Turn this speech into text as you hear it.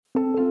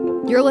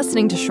You're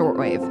listening to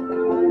Shortwave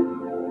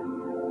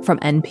from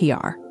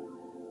NPR.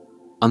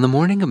 On the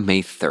morning of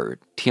May 3rd,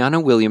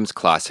 Tiana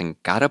Williams-Clausen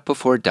got up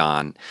before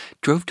dawn,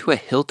 drove to a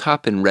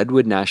hilltop in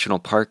Redwood National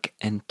Park,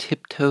 and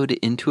tiptoed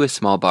into a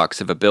small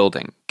box of a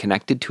building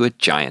connected to a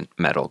giant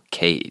metal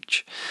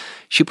cage.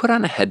 She put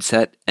on a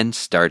headset and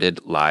started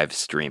live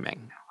streaming.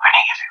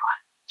 Morning, everyone.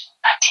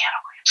 I'm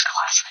Tiana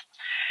Williams-Clausen,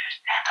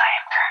 and I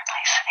am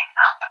currently sitting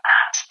up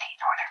at the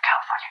Northern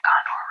California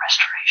Condor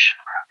Restoration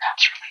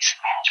Program's Release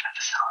and Management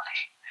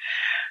Facility,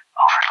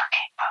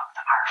 overlooking both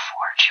our 4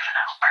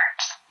 juvenile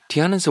birds.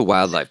 Tiana's a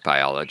wildlife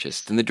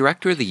biologist and the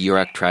director of the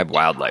Yurok Tribe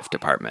Wildlife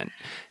Department,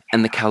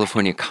 and the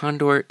California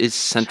condor is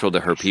central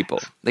to her people.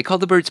 They call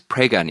the birds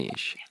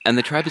preganish, and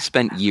the tribe has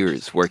spent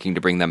years working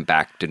to bring them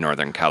back to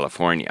Northern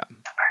California. The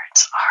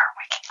birds are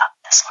waking up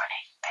this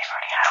morning. They've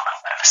already had a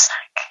little bit of a snack.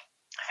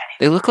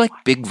 They look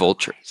like big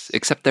vultures,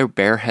 except their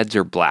bare heads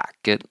are black,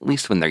 at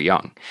least when they're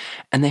young,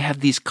 and they have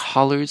these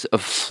collars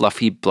of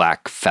fluffy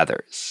black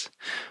feathers.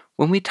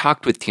 When we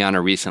talked with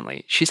Tiana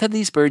recently, she said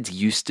these birds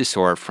used to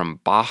soar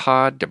from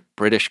Baja to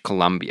British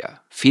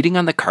Columbia, feeding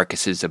on the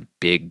carcasses of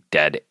big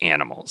dead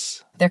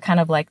animals. They're kind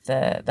of like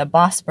the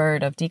boss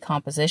bird of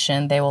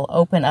decomposition. They will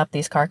open up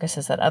these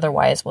carcasses that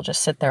otherwise will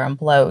just sit there and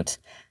bloat,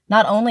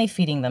 not only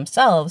feeding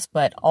themselves,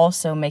 but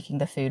also making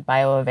the food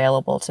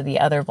bioavailable to the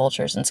other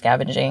vultures and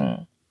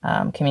scavenging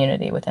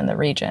community within the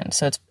region.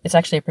 So it's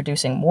actually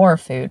producing more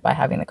food by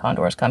having the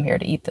condors come here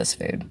to eat this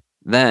food.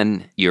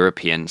 Then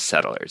European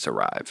settlers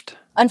arrived.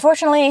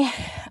 Unfortunately,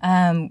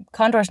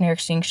 condors near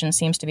extinction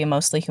seems to be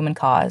mostly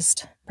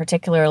human-caused,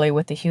 particularly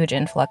with the huge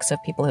influx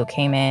of people who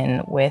came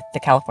in with the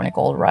California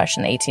Gold Rush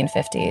in the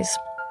 1850s.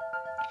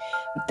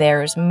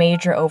 There's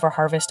major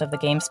overharvest of the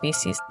game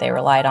species. They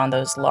relied on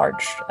those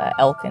large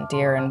elk and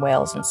deer and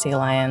whales and sea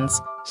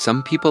lions.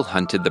 Some people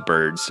hunted the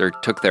birds or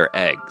took their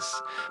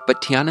eggs,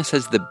 but Tiana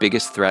says the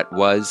biggest threat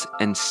was,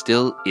 and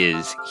still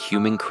is,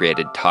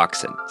 human-created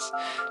toxins.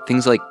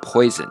 Things like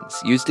poisons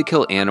used to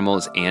kill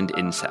animals and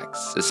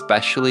insects,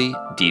 especially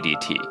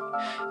DDT,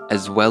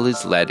 as well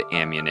as lead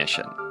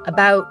ammunition.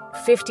 About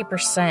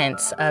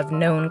 50% of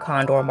known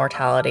condor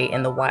mortality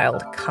in the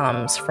wild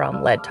comes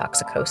from lead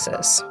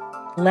toxicosis.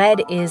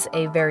 Lead is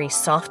a very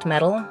soft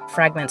metal,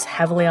 fragments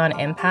heavily on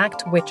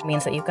impact, which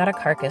means that you've got a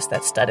carcass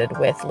that's studded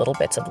with little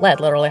bits of lead,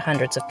 literally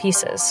hundreds of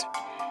pieces.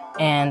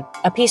 And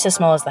a piece as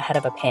small as the head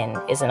of a pin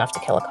is enough to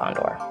kill a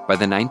condor. By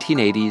the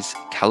 1980s,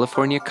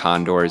 California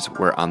condors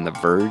were on the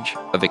verge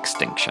of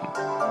extinction.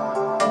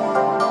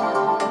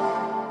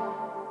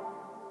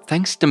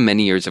 Thanks to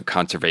many years of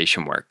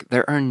conservation work,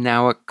 there are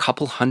now a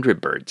couple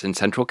hundred birds in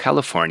Central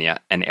California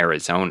and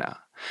Arizona.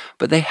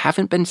 But they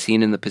haven't been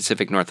seen in the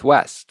Pacific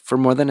Northwest for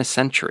more than a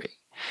century.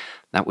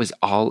 That was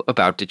all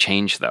about to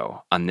change,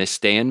 though, on this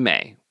day in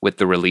May, with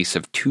the release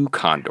of 2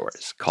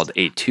 condors called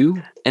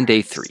A2 and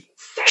A3.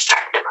 They're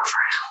starting to move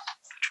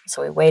around.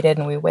 So we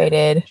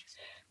waited,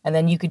 and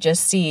then you could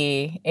just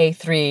see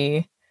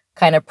A3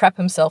 kind of prep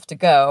himself to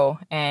go,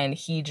 and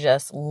he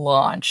just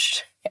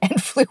launched and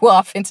flew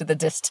off into the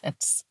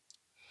distance.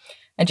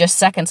 And just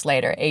seconds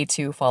later,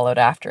 A2 followed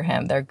after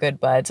him. They're good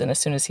buds, and as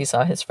soon as he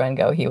saw his friend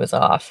go, he was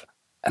off.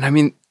 And I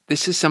mean,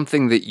 this is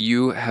something that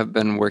you have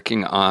been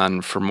working on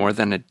for more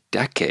than a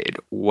decade.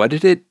 What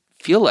did it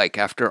feel like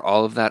after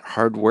all of that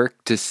hard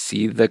work to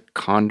see the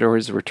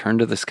condors return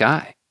to the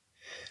sky?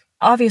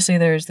 Obviously,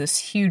 there's this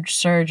huge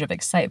surge of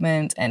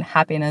excitement and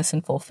happiness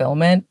and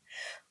fulfillment.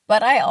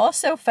 But I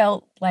also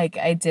felt like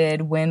I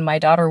did when my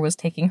daughter was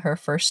taking her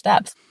first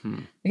steps.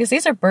 Because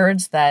these are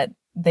birds that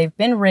they've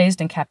been raised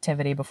in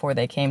captivity before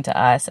they came to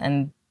us.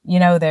 And you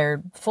know,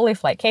 they're fully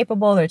flight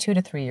capable, they're 2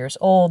 to 3 years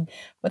old,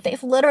 but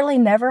they've literally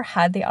never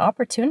had the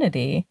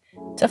opportunity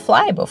to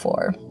fly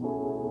before.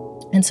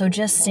 And so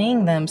just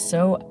seeing them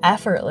so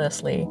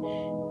effortlessly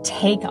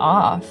take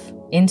off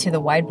into the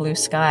wide blue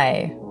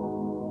sky,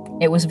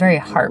 it was very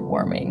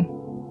heartwarming.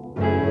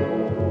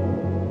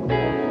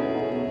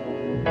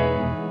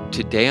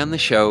 Today on the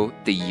show,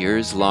 the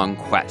years-long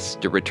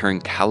quest to return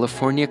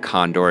California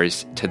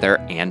condors to their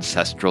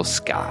ancestral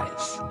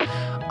skies.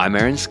 I'm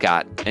Aaron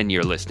Scott, and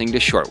you're listening to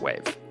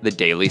Shortwave, the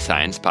daily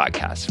science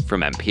podcast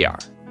from NPR.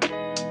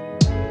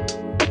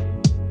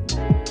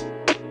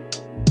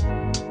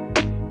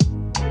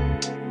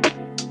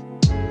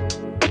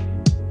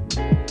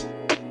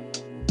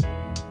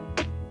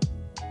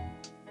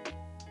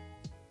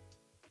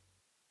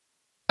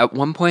 At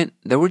one point,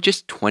 there were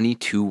just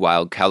 22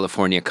 wild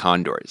California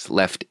condors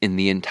left in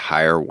the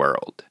entire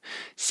world.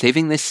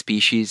 Saving this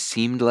species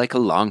seemed like a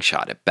long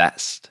shot at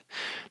best.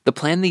 The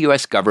plan the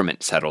U.S.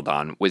 government settled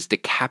on was to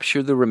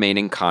capture the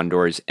remaining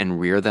condors and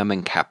rear them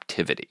in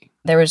captivity.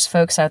 There was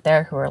folks out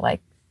there who were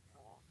like,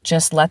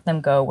 just let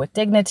them go with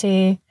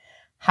dignity.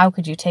 How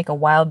could you take a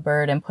wild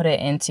bird and put it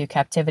into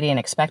captivity and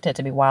expect it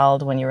to be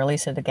wild when you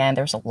release it again?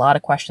 There was a lot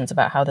of questions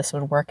about how this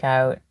would work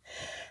out.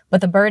 But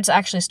the birds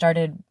actually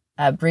started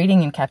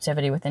breeding in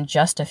captivity within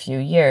just a few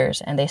years,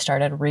 and they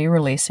started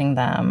re-releasing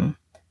them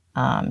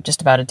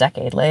just about a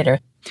decade later.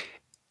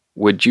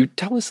 Would you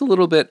tell us a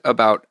little bit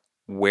about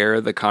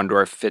where the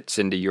condor fits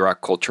into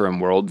Yurok culture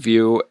and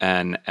worldview,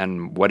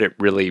 and what it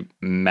really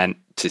meant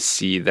to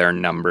see their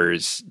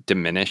numbers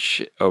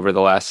diminish over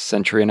the last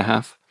century and a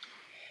half?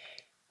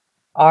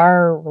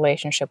 Our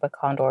relationship with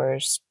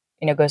condors,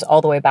 goes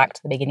all the way back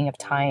to the beginning of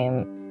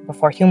time,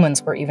 before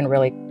humans were even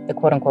really the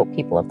quote-unquote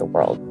people of the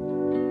world.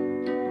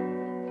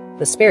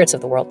 The spirits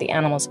of the world, the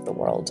animals of the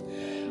world,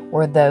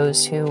 were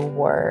those who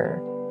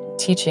were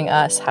teaching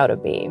us how to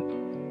be.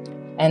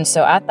 And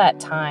so at that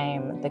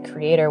time, the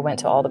Creator went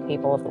to all the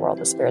people of the world,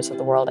 the spirits of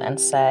the world,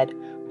 and said,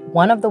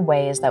 one of the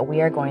ways that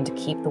we are going to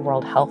keep the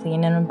world healthy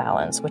and in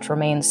balance, which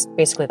remains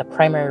basically the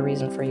primary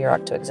reason for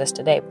Yurok to exist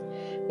today,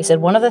 he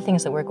said, one of the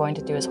things that we're going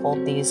to do is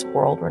hold these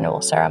world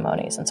renewal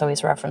ceremonies. And so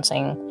he's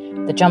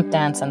referencing the jump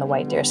dance and the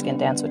white deerskin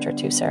dance, which are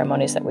two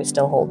ceremonies that we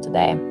still hold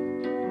today.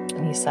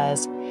 And he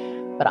says,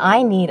 but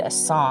I need a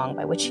song,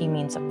 by which he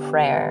means a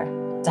prayer,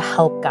 to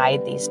help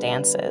guide these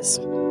dances.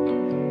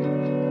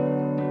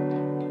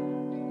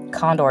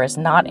 Condor is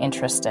not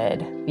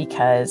interested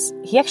because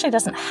he actually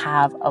doesn't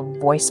have a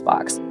voice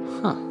box.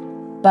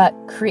 But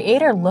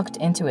Creator looked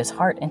into his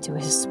heart, into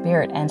his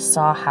spirit, and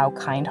saw how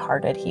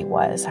kind-hearted he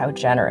was, how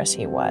generous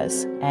he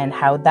was, and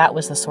how that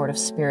was the sort of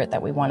spirit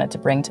that we wanted to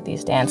bring to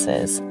these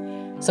dances.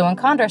 So when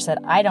Condor said,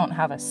 I don't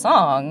have a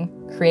song,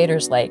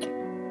 Creator's like,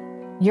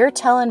 you're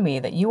telling me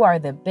that you are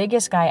the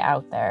biggest guy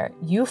out there,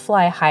 you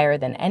fly higher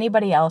than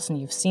anybody else, and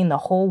you've seen the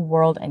whole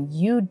world, and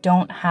you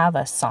don't have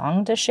a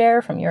song to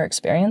share from your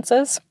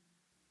experiences?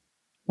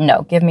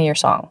 No, give me your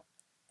song.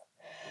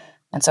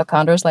 And so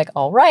Condor's like,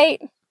 all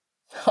right,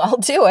 I'll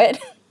do it.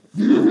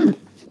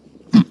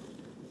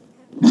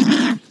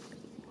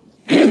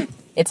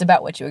 It's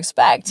about what you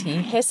expect. He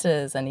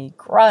hisses and he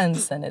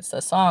grunts, and it's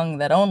a song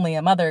that only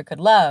a mother could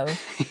love.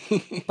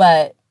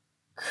 But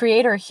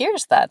Creator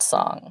hears that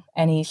song,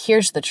 and he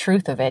hears the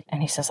truth of it,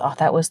 and he says, oh,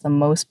 that was the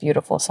most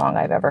beautiful song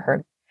I've ever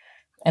heard.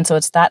 And so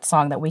it's that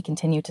song that we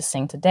continue to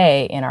sing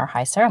today in our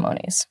high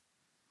ceremonies.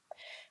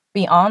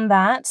 Beyond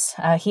that,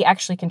 he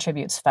actually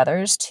contributes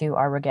feathers to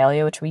our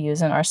regalia, which we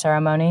use in our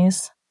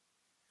ceremonies.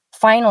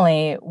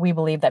 Finally, we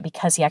believe that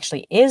because he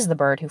actually is the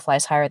bird who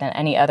flies higher than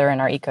any other in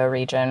our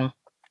ecoregion,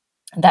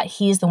 that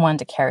he's the one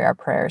to carry our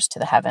prayers to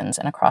the heavens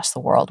and across the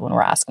world when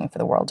we're asking for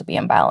the world to be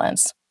in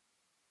balance.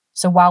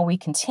 So while we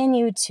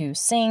continue to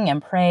sing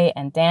and pray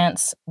and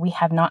dance, we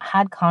have not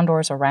had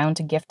condors around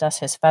to gift us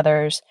his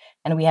feathers,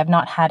 and we have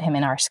not had him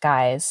in our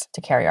skies to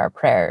carry our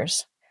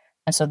prayers.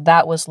 And so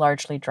that was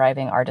largely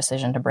driving our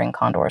decision to bring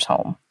condors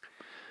home.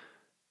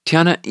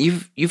 Tiana,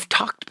 you've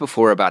talked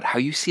before about how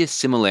you see a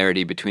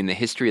similarity between the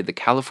history of the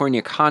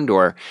California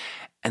condor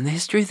and the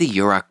history of the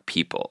Yurok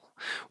people.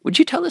 Would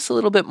you tell us a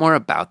little bit more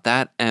about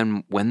that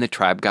and when the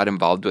tribe got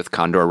involved with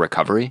condor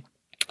recovery?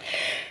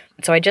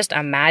 So I just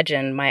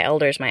imagine my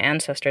elders, my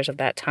ancestors of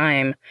that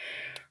time,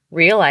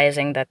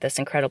 realizing that this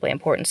incredibly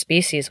important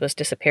species was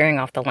disappearing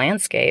off the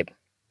landscape,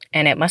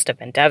 and it must have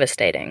been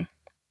devastating.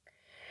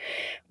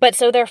 But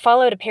so there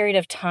followed a period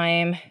of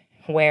time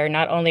where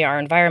not only our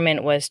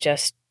environment was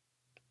just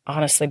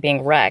honestly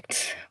being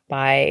wrecked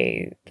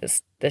by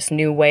this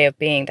new way of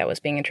being that was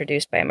being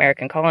introduced by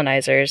American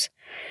colonizers,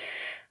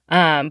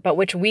 but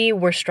which we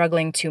were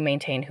struggling to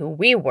maintain who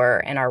we were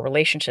and our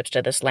relationships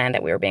to this land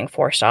that we were being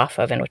forced off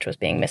of and which was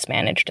being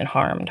mismanaged and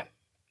harmed.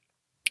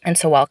 And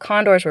so while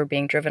condors were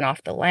being driven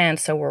off the land,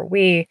 so were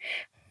we.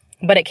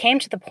 But it came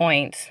to the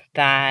point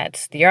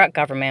that the Yurok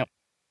government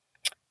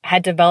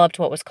had developed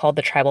what was called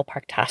the Tribal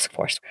Park Task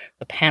Force,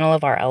 a panel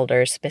of our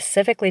elders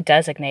specifically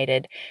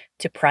designated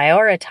to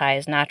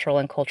prioritize natural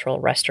and cultural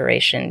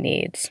restoration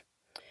needs.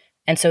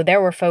 And so there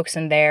were folks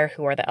in there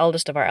who are the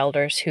eldest of our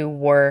elders who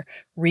were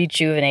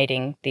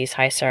rejuvenating these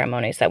high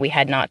ceremonies that we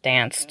had not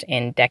danced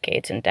in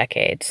decades and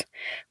decades.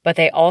 But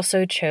they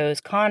also chose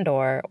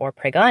condor, or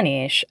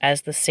Preganish,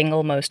 as the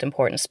single most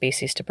important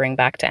species to bring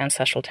back to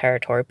ancestral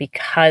territory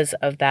because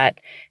of that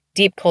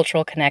deep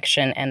cultural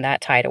connection and that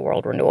tie to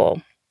world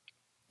renewal.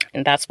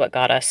 And that's what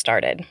got us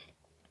started.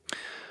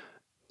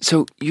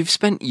 So you've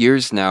spent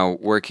years now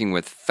working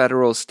with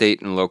federal,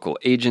 state, and local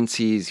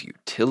agencies,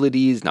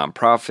 utilities,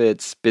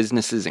 nonprofits,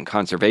 businesses, and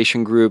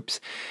conservation groups.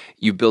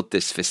 You built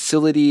this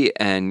facility,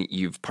 and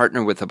you've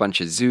partnered with a bunch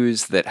of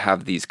zoos that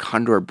have these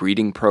condor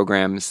breeding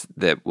programs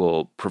that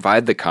will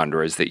provide the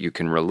condors that you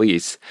can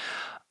release.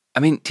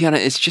 I mean,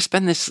 Tiana, it's just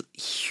been this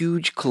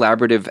huge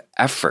collaborative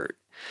effort.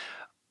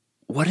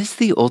 What is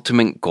the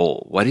ultimate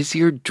goal? What is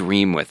your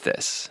dream with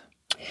this?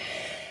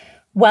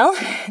 Well,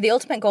 the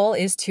ultimate goal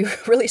is to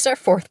release our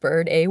fourth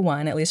bird,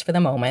 A1, at least for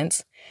the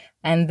moment.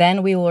 And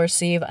then we will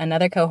receive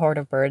another cohort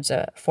of birds.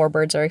 4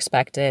 birds are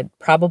expected,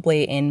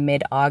 probably in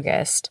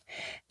mid-August.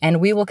 And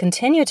we will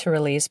continue to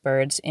release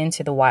birds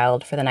into the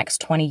wild for the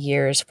next 20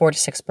 years, 4 to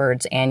 6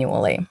 birds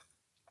annually.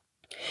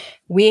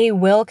 We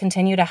will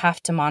continue to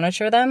have to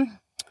monitor them.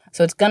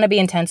 So it's going to be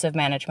intensive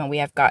management. We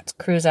have got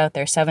crews out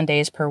there 7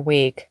 days per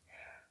week.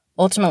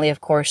 Ultimately, of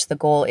course, the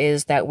goal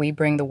is that we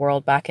bring the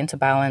world back into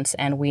balance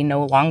and we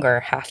no longer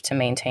have to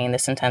maintain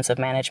this intensive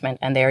management,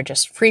 and they are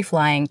just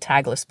free-flying,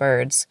 tagless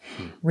birds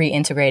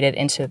reintegrated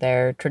into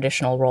their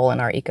traditional role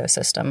in our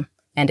ecosystem.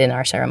 and in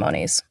our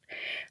ceremonies.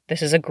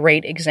 This is a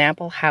great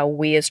example how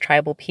we as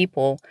tribal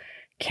people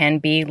can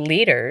be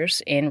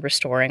leaders in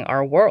restoring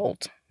our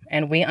world.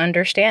 And we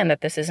understand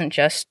that this isn't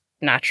just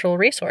natural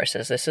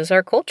resources. This is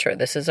our culture.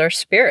 This is our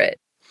spirit.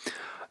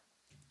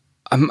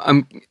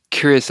 I'm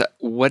curious,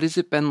 what has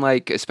it been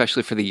like,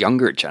 especially for the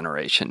younger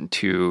generation,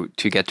 to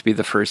get to be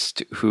the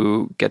first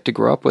who get to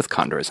grow up with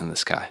condors in the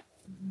sky?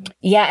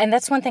 Yeah, and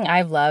that's one thing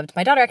I've loved.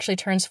 My daughter actually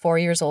turns 4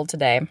 years old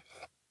today.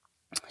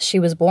 She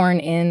was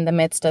born in the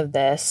midst of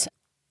this.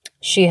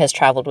 She has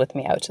traveled with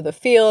me out to the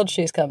field.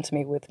 She's come to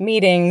me with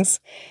meetings.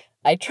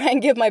 I try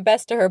and give my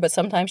best to her, but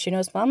sometimes she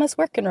knows Mama's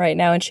working right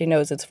now and she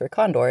knows it's for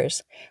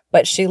condors.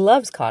 But she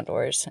loves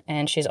condors,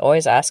 and she's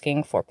always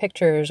asking for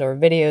pictures or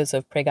videos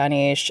of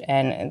Preganish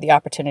and the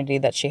opportunity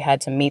that she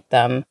had to meet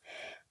them.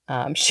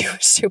 She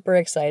was super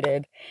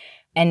excited.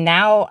 And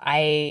now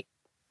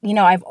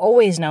I've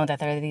always known that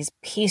there are these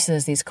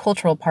pieces, these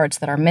cultural parts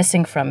that are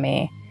missing from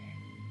me.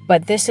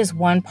 But this is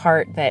one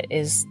part that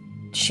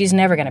she's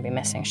never going to be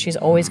missing. She's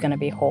always going to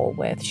be whole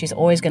with. She's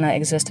always going to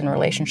exist in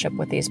relationship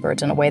with these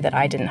birds in a way that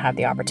I didn't have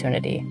the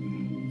opportunity.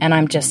 And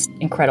I'm just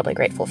incredibly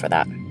grateful for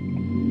that.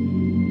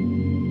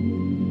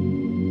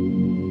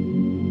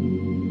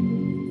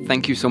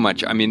 Thank you so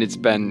much. I mean, it's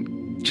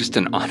been just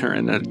an honor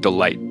and a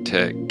delight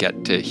to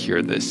get to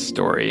hear this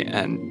story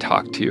and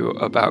talk to you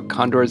about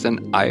condors.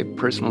 And I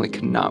personally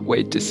cannot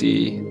wait to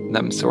see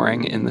them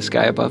soaring in the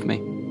sky above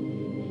me.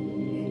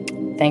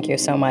 Thank you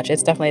so much.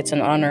 It's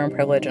an honor and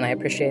privilege, and I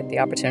appreciate the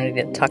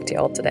opportunity to talk to you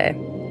all today.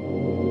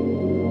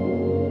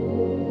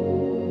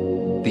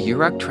 The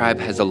Yurok tribe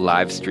has a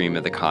live stream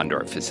of the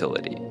Condor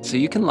facility, so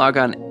you can log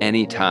on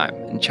anytime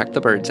and check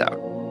the birds out.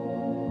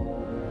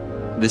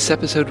 This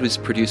episode was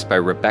produced by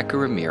Rebecca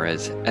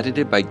Ramirez,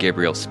 edited by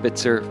Gabriel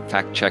Spitzer,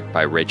 fact-checked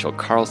by Rachel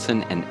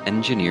Carlson, and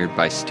engineered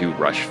by Stu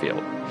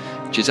Rushfield.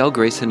 Giselle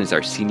Grayson is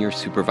our senior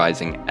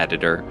supervising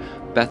editor,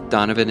 Beth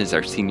Donovan is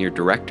our senior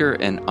director,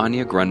 and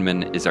Anya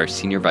Grunman is our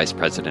senior vice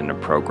president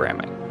of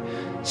programming.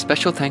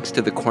 Special thanks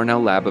to the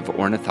Cornell Lab of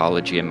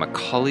Ornithology and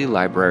Macaulay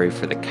Library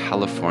for the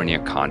California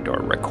Condor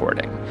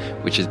recording,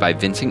 which is by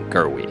Vincent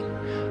Gerwe.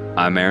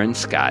 I'm Aaron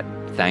Scott.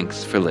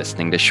 Thanks for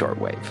listening to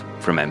Shortwave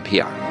from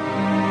NPR.